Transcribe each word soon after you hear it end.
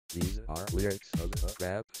These are lyrics of a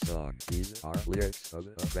rap song. These are lyrics of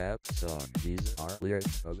a rap song. These are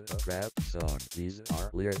lyrics of a rap song. These are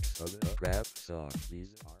lyrics of a rap song. These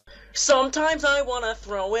are. Sometimes I wanna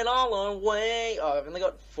throw it all away. Oh, I've only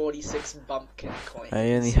got 46 bumpkin coins.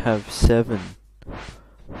 I only have 7,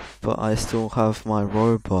 but I still have my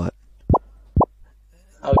robot.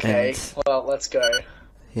 Okay, And- well, let's go.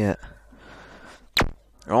 Yeah.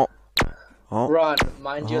 Oh. Oh. Run,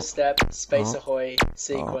 mind your step, space Oh. ahoy,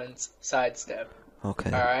 sequence, sidestep.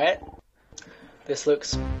 Okay. Alright? This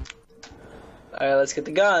looks... Alright, let's get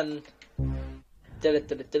the gun.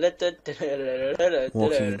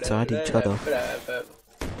 Walking inside each other.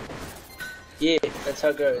 Yeah, that's how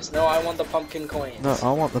it goes. No, I want the pumpkin coins. No,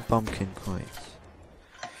 I want the pumpkin coins.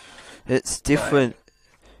 It's different.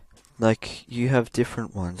 Like, you have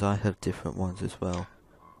different ones, I have different ones as well.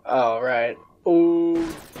 Oh, right. Ooh,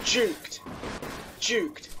 juked.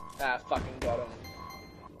 Juked. Ah, fucking got him.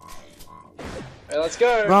 Alright, let's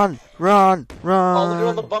go. Run! Run! Run! Oh, look at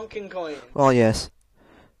all the pumpkin coins. Oh, yes.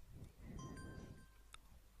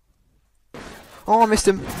 Oh, I missed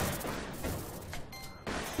him!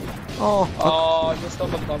 Oh, fuck. Oh, I missed all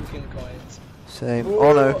the pumpkin coins. Same. Ooh.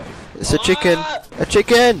 Oh no, it's a chicken! Ah! A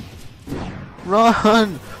chicken!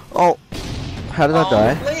 Run! Oh, how did I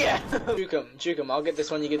die? Juke him. I'll get this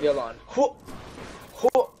one, you get the other one. Whoop.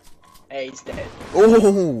 Whoop. Hey, he's dead.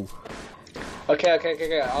 Oh! Okay.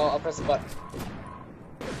 I'll press the button.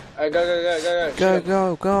 Alright, go.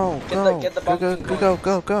 Get the pumpkin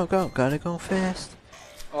Go. Gotta go fast.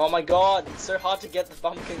 Oh my god, it's so hard to get the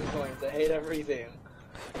pumpkin coins. I hate everything.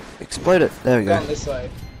 Explode it. There we Going go. this way.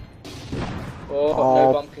 Oh, no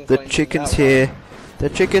Oh, pumpkin the coins in chicken's that here. The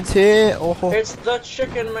chicken's here. Oh. one. It's the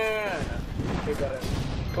chicken man. Okay, got it.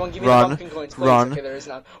 Come on, give me Run, the pumpkin coins, please. run. Okay, there is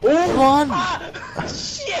none. Oh, Run! Ah,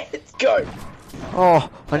 shit! Go! Oh,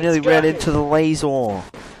 I nearly Let's ran go. into the laser.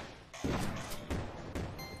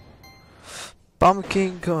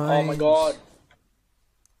 Pumpkin coins. Oh my god.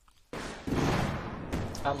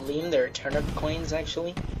 Liam, there are turnip coins,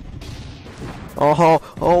 actually. Oh,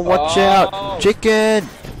 watch Oh. out. Chicken.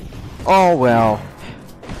 Oh, well.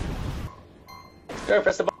 Go,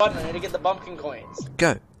 press the button. I need to get the pumpkin coins.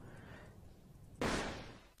 Go.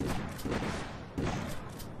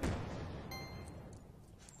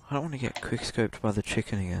 I don't want to get quickscoped by the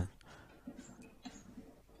chicken again.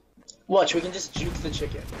 Watch, we can just juke the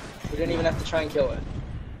chicken. We don't even have to try and kill it.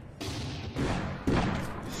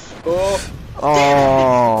 Oh!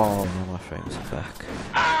 Oh, no, my frames are back.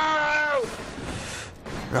 Ow!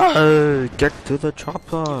 No, get to the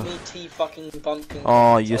chopper. Give me T fucking pumpkin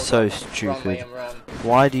Oh, coins. you're Oh, so run, stupid. Liam, run.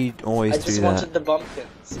 Why do you always I do just that? wanted the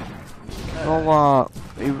pumpkins. Oh,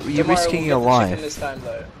 you're risking your we'll get the chicken life. this time,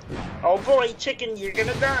 though. Oh boy, chicken, you're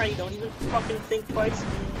gonna die. Don't even fucking think twice.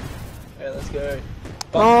 Alright, let's go.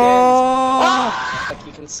 Oh! Ah! Like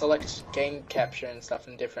you can select game capture and stuff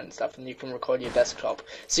and different stuff, and you can record your desktop,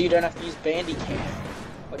 so you don't have to use Bandicam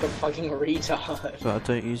like a fucking retard. But I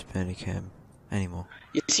don't use Bandicam anymore.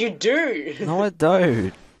 Yes, you do. No, I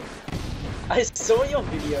don't. I saw your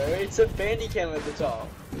video. It's a Bandicam at the top.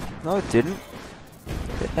 No, it didn't.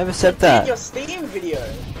 It never said In that. your Steam video.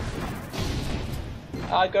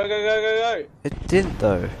 Ah, go. It didn't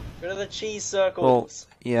though. Go to the cheese circles.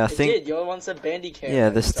 Yeah, I It think. did. Your one said Bandicam. Yeah,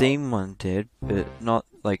 at the top. Steam one did, but not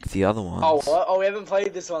like the other ones. Oh, what? Oh, we haven't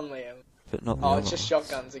played this one, Liam. But not the Oh, other it's just ones.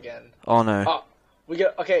 shotguns again. Oh no. Oh, we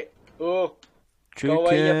get. Okay. Ooh. Chicken. Go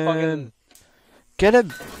away, you fucking. Get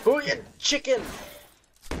him! Ooh, you chicken!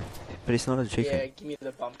 But it's not a chicken. Yeah, give me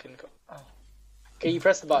the pumpkin. Oh. Okay, you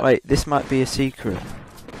press the button. Wait, this might be a secret.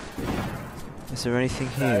 Is there anything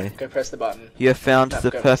No, here? go press the button. You have found No,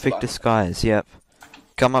 the go press the perfect button. disguise, yep.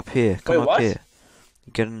 Come up here, come Wait, up what? here.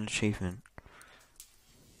 Get an achievement.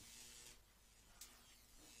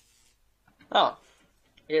 Oh.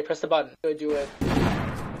 Okay, press the button. Go do it.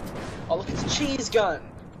 Oh, look, it's a cheese gun!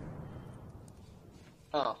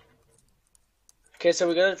 Oh. Okay, so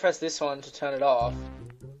we gotta press this one to turn it off.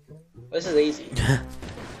 This is easy.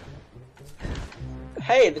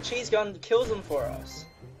 Hey, the cheese gun kills them for us.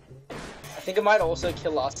 I think it might also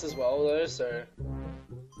kill us as well, though, so...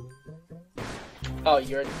 Oh,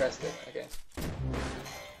 you already pressed it. Okay.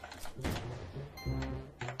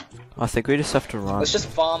 I think we just have to run. Let's just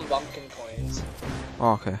farm pumpkin coins.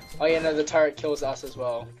 Oh, okay. Oh yeah, no, the turret kills us as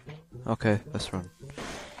well. Okay, let's run.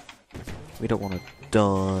 We don't want to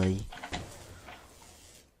die.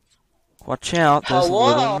 Watch out, there's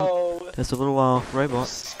Hello! a little robot.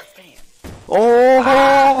 Scram.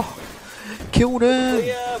 Oh! Killed him!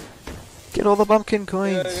 Liam! Get all the pumpkin Go,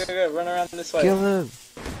 coins! run around this way. Kill him!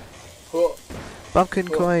 Oh, Pumpkin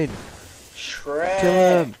Cool. coin! Shrek!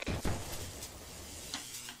 Kill him!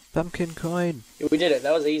 Pumpkin coin. Yeah, we did it.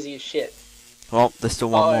 That was easy as shit. Oh, there's still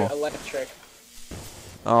one more. Electric.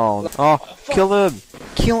 Oh, fuck. kill him!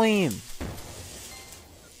 Kill him!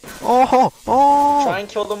 Oh! Try and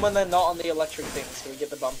kill them when they're not on the electric thing so we get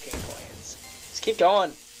the pumpkin coins. Just keep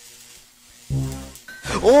going.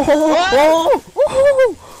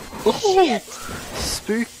 Shit!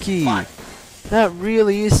 Spooky! Fuck. That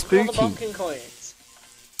really is Kill the spooky. pumpkin coins.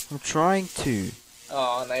 I'm trying to.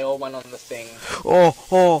 Oh, and they all went on the thing.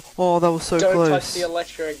 Oh, that was so Don't close. touch the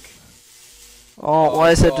electric. Oh, Oh,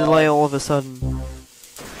 why is there God. delay all of a sudden?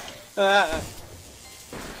 Ah.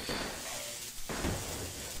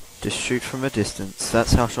 Just shoot from a distance.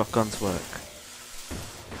 That's how shotguns work.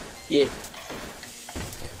 Yeah.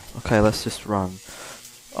 Okay, let's just run.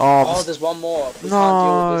 Oh, this- there's one more. We can't deal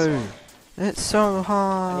no! with this one. It's so I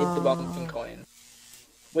hard. need the pumpkin coin.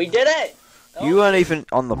 We did it! You weren't even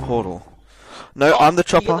on the portal. No, Oh, I'm the You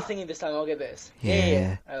chopper. get the thingy this time, I'll get this.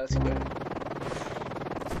 Yeah. Alright, let's go.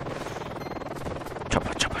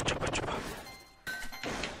 Chopper.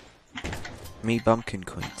 Me pumpkin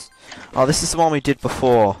coins. Oh, this is the one we did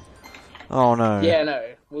before. Oh no. Yeah, no.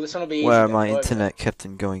 Well, this one will be easy. Where then, my won't it? internet kept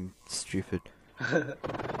on going stupid.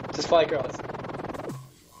 Just fly across.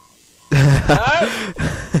 No!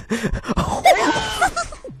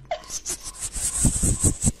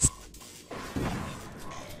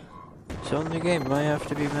 So in the game, I have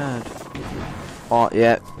to be mad. Oh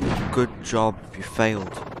yeah, good job. You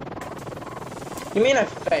failed. You mean I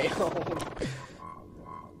failed?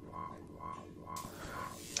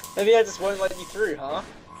 Maybe I just won't let you through, huh?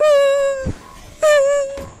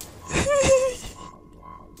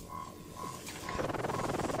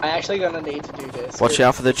 I actually gonna need to do this. Watch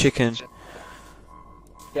out for the chicken.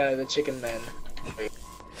 Yeah, the chicken man.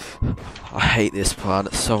 I hate this part.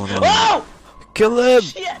 It's so annoying. Oh! Kill him!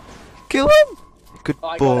 Shit! Kill him! Good Oh,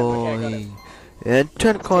 I boy. got him. Okay, I got him. And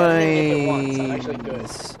turn See, I didn't hit it once, I'm actually good.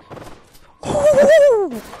 coins.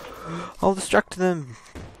 Oh! I'll distract them.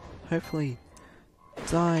 Hopefully.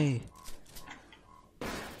 Die.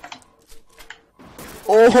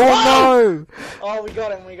 Oh no! Oh, we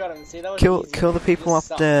got him. See, that was Kill easy. the people Just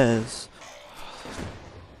suck. upstairs.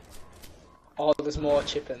 Oh, there's more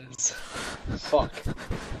chickens. Fuck.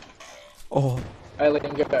 Oh. Alright, let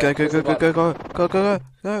him go. Go. Press the button.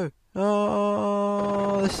 Go.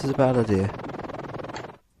 Oh, this is a bad idea.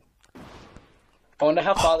 I wonder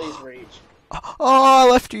how far these reach. Oh, I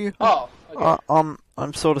left you. Oh, okay.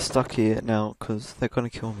 I'm sort of stuck here now because they're gonna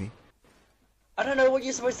kill me. I don't know what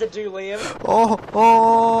you're supposed to do, Liam.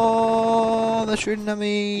 Oh, they're shooting at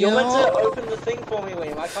me. You're meant to open the thing for me,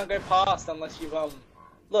 Liam. I can't go past unless you've,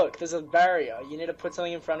 Look, there's a barrier. You need to put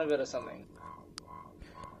something in front of it or something.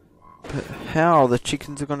 But how? The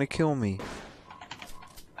chickens are gonna kill me.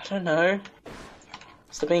 I don't know.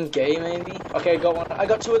 Stop being gay, maybe? Okay, I got one. I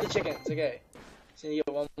got two of the chickens, okay. So you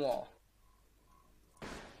get one more.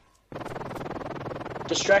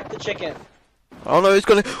 Distract the chicken. Oh no, he's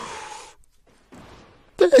gonna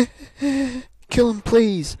kill him,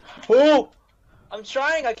 please. Oh! I'm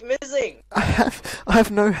trying, I'm missing! I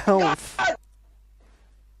have no health.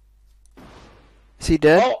 Is he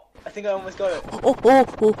dead? Oh! I think I almost got it.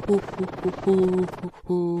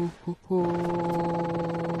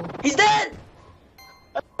 He's dead!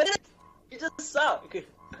 I did it! You just suck!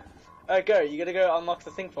 Alright, go. You gotta go unlock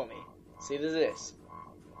the thing for me. See, there's this.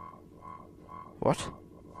 What?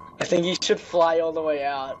 I think you should fly all the way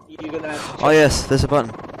out. You're gonna have to Oh yes, there's a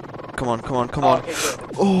button. Come on. Oh, okay,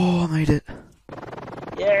 good. Oh, I made it.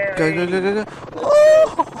 Yeah. Go. Let's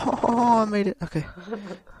Oh, I made it. Okay.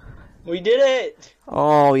 We did it!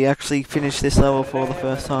 Oh, we actually finished this level for the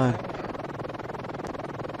first time.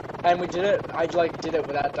 And we did it. I did it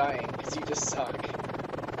without dying because you just suck.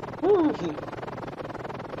 Woo.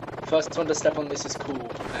 First one to step on this is cool.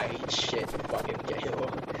 I eat shit. Fucking get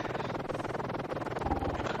healed.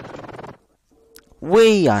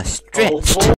 We are stretched. Oh,